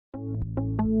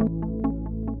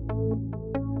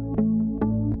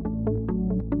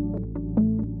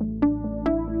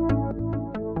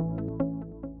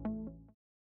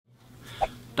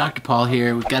Dr. Paul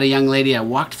here. We've got a young lady. I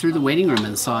walked through the waiting room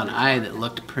and saw an eye that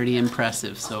looked pretty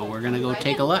impressive, so we're gonna go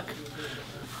take a look.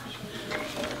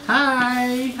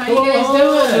 Hi, how you guys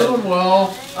doing? Doing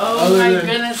well. Oh my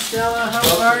goodness, Stella,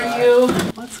 how are you?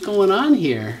 What's going on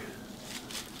here?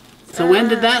 So when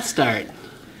did that start?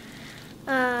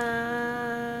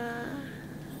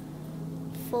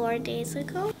 4 days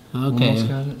ago. Okay,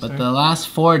 but the last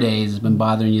 4 days has been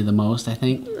bothering you the most, I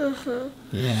think?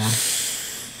 Yeah.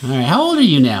 Alright, how old are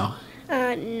you now?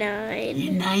 9.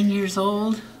 You're 9 years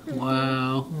old?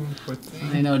 Wow.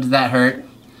 I know, does that hurt?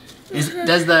 Is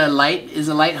the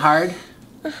light hard?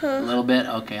 A little bit?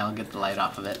 Okay, I'll get the light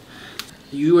off of it.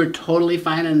 You were totally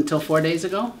fine until 4 days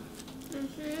ago?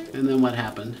 And then what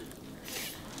happened?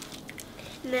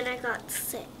 And then I got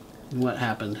sick. What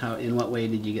happened? In what way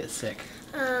did you get sick?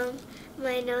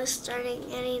 My nose started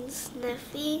getting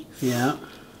sniffy. Yeah.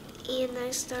 And I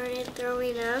started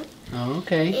throwing up. Oh,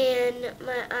 okay. And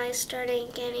my eyes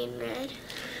started getting red.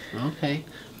 Okay.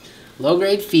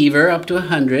 Low-grade fever up to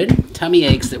 100, tummy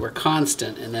aches that were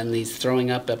constant, and then these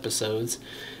throwing up episodes.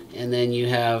 And then you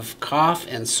have cough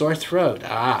and sore throat.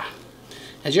 Ah.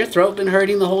 Has your throat been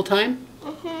hurting the whole time?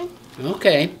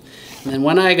 Okay. And then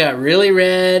one eye got really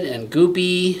red and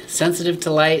goopy, sensitive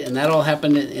to light, and that all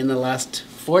happened in the last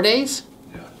 4 days?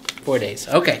 Yeah. 4 days.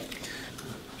 Okay.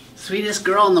 Sweetest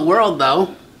girl in the world,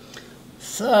 though.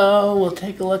 So we'll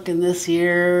take a look in this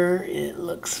here. It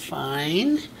looks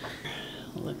fine.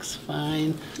 Looks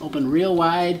fine. Open real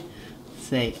wide.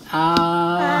 Say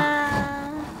ah.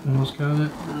 Almost got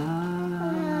it.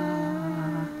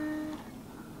 Ah.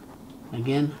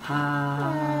 Again.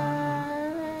 Ah.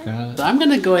 Got it. So I'm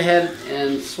gonna go ahead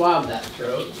and swab that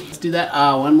throat. Let's do that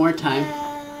ah one more time.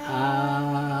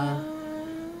 Ah.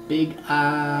 Big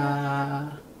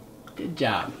ah. Good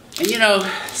job. And you know,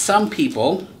 some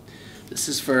people, this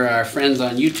is for our friends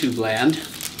on YouTube land,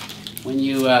 when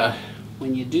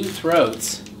you do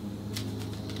throats,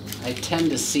 I tend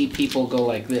to see people go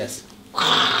like this.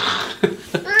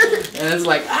 And it's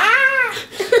like, ah!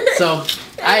 So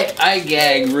I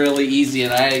gag really easy,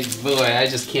 and I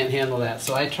just can't handle that.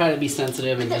 So I try to be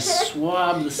sensitive and just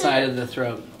swab the side of the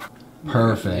throat.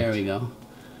 Perfect. There we go.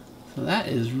 So that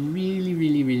is really,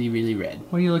 really, really, really red.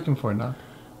 What are you looking for, Doc?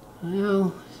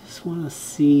 Well, just want to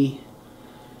see.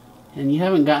 And you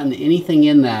haven't gotten anything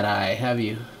in that eye, have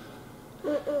you?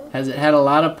 Has it had a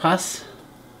lot of pus?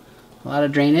 A lot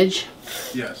of drainage?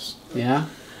 Yes. Yeah?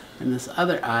 And this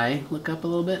other eye, look up a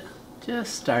little bit.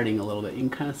 Just starting a little bit. You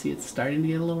can kind of see it's starting to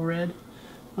get a little red.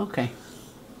 Okay.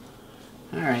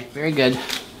 Alright, very good.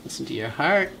 Listen to your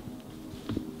heart.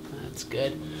 That's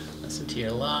good. Listen to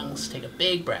your lungs. Take a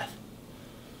big breath.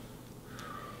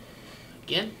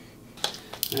 Again.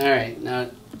 Alright, now,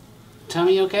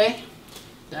 tummy okay?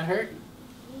 That hurt?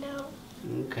 No.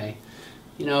 Okay.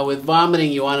 You know, with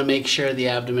vomiting, you want to make sure the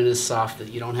abdomen is soft,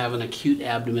 that you don't have an acute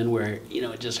abdomen where, you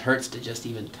know, it just hurts to just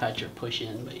even touch or push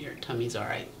in, but your tummy's all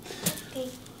right. Okay.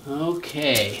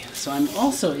 Okay, so I'm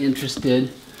also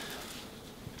interested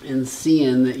in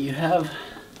seeing that you have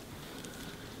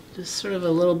just sort of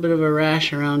a little bit of a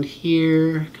rash around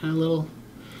here, kind of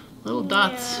little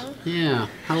dots. Yeah.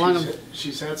 How long?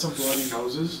 She's had some bloody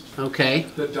noses. Okay.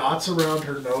 The dots around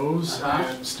her nose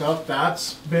and stuff,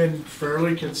 that's been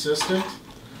fairly consistent.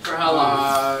 For how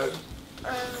long?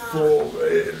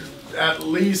 At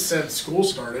least since school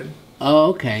started. Oh,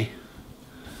 okay.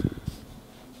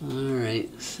 All right.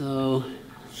 So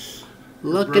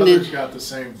looking Brother's at got the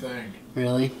same thing.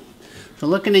 really. So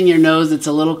looking in your nose, it's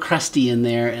a little crusty in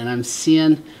there, and I'm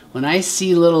seeing when I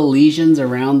see little lesions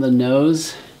around the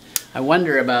nose. I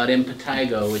wonder about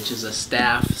impetigo, which is a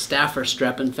staph or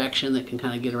strep infection that can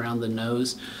kind of get around the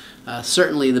nose.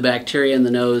 Certainly the bacteria in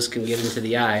the nose can get into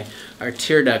the eye. Our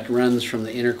tear duct runs from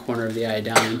the inner corner of the eye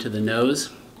down into the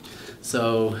nose.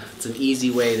 So it's an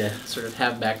easy way to sort of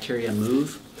have bacteria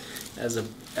move.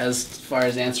 As far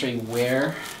as answering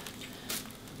where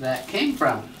that came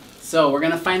from. So we're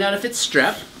going to find out if it's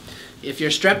strep. If your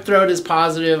strep throat is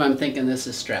positive, I'm thinking this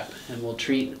is strep, and we'll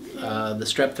treat the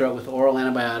strep throat with oral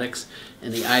antibiotics,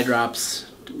 and the eye drops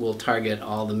will target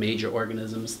all the major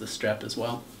organisms, the strep as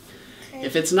well. Okay.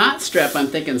 If it's not strep, I'm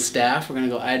thinking staph. We're going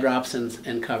to go eye drops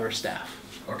and cover staph.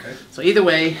 Okay. So either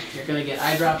way, you're going to get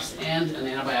eye drops and an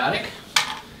antibiotic.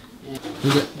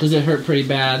 Does it hurt pretty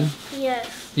bad?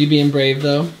 Yes. You being brave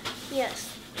though?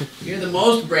 Yes. You're the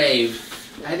most brave.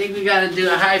 I think we got to do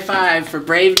a high five for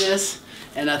braveness.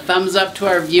 And a thumbs up to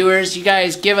our viewers. You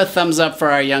guys give a thumbs up for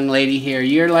our young lady here.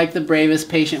 You're like the bravest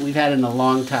patient we've had in a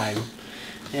long time.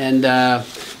 And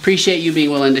appreciate you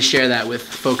being willing to share that with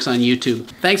folks on YouTube.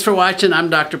 Thanks for watching. I'm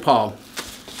Dr. Paul.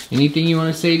 Anything you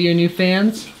want to say to your new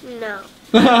fans? No.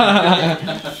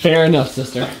 Fair enough,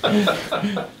 sister.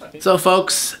 So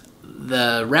folks,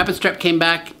 the rapid strep came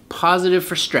back positive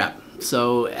for strep.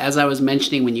 So as I was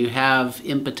mentioning, when you have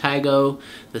impetigo,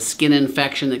 the skin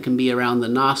infection that can be around the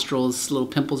nostrils, little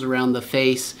pimples around the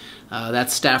face,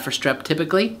 that's staph or strep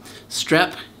typically.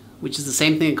 Strep, which is the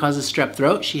same thing that causes strep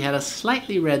throat. She had a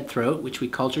slightly red throat, which we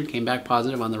cultured, came back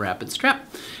positive on the rapid strep.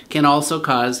 Can also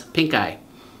cause pink eye,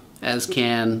 as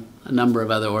can a number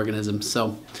of other organisms.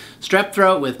 So strep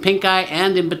throat with pink eye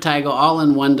and impetigo all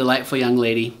in one delightful young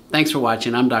lady. Thanks for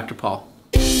watching. I'm Dr. Paul.